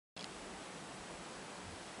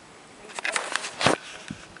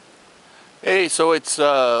Hey, so it's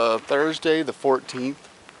Thursday the 14th,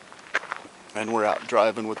 and we're out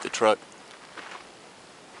driving with the truck,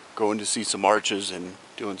 going to see some arches and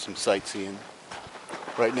doing some sightseeing.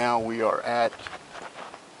 Right now we are at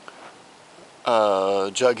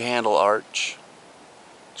Jug Handle Arch.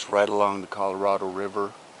 It's right along the Colorado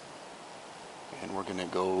River, and we're gonna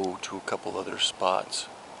go to a couple other spots,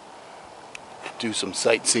 do some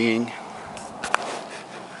sightseeing.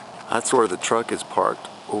 That's where the truck is parked,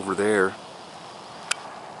 over there.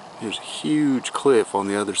 There's a huge cliff on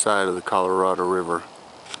the other side of the Colorado River.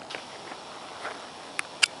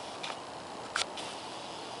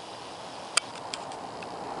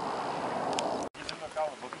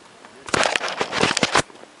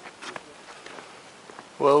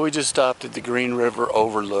 Well, we just stopped at the Green River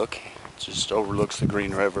Overlook. It just overlooks the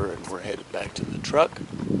Green River, and we're headed back to the truck.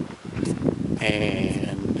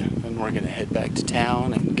 And then we're going to head back to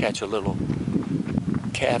town and catch a little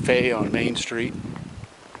cafe on Main Street.